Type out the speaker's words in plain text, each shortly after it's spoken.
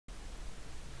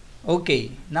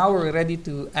Okay, now we're ready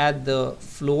to add the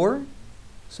floor.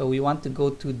 So we want to go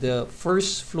to the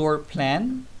first floor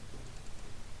plan.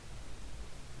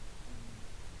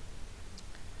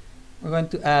 We're going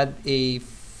to add a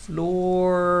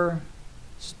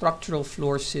structural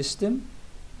floor system.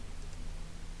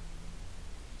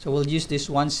 So we'll use this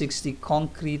 160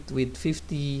 concrete with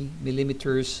 50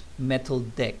 millimeters metal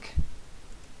deck.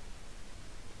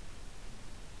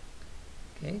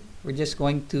 Okay, we're just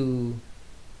going to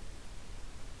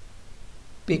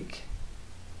pick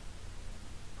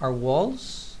our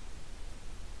walls.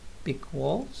 Pick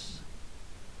walls.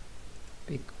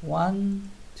 Pick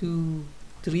 1, 2,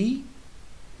 3.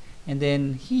 And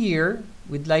then here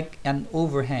we'd like an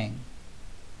overhang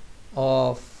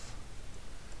of,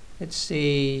 let's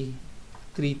say,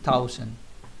 3,000.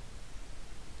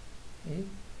 Okay.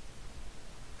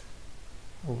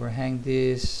 Overhang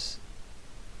this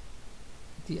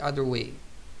the other way.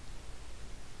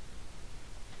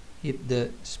 Hit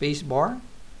the space bar.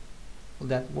 Will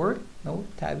that work? No.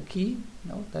 Tab key.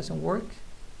 No, doesn't work.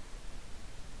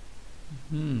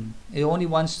 It only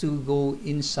wants to go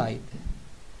inside.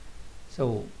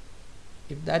 So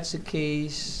if that's the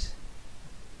case,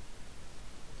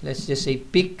 let's just say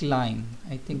pick line.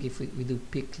 I think if we do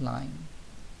pick line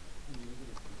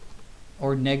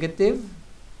or negative.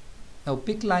 No,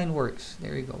 pick line works.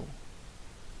 There you go.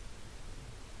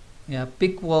 Yeah,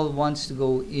 pick wall wants to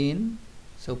go in.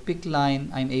 So pick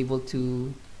line, I'm able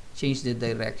to change the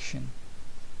direction.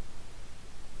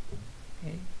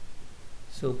 Okay.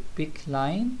 So pick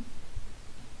line.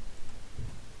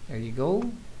 There you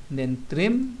go. And then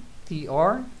trim,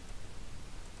 TR,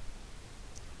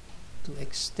 to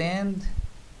extend.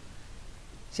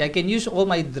 See, I can use all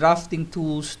my drafting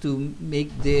tools to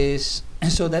make this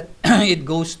so that it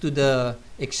goes to the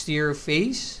exterior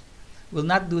face. We'll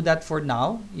not do that for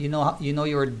now. You know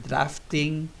your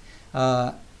drafting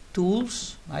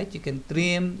tools, right? You can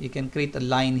trim, you can create a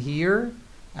line here,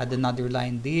 add another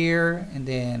line there, and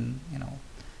then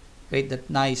create that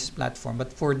nice platform.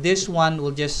 But for this one,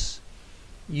 we'll just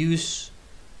use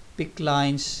pick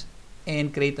lines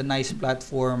and create a nice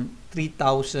platform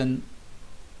 3,000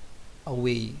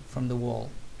 away from the wall.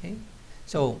 Okay,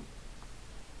 so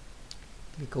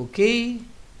click OK.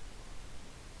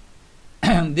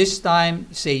 This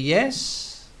time say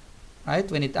yes, right?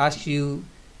 When it asks you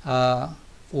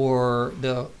for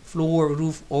the floor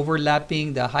roof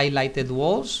overlapping the highlighted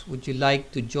walls, would you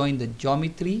like to join the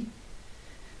geometry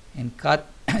and cut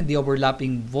the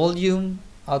overlapping volume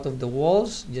out of the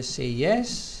walls? Just say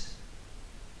yes.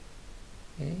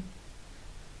 Okay.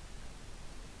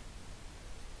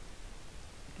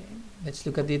 Okay. Let's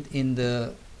look at it in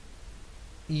the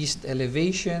east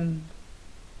elevation.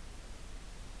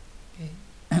 Okay.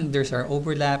 And there's our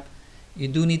overlap. You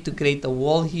do need to create a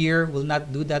wall here. We'll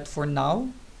not do that for now.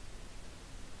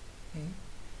 Okay.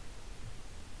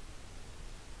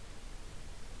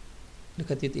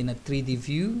 Look at it in a 3D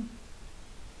view.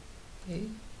 Okay.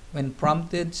 When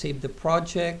prompted, save the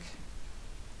project.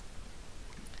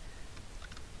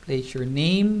 Place your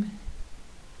name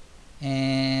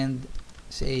and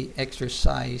say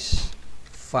exercise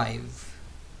 5.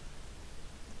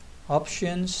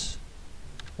 Options.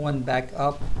 One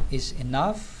backup is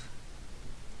enough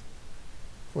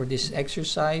for this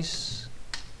exercise.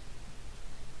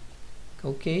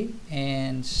 Okay,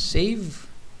 and save.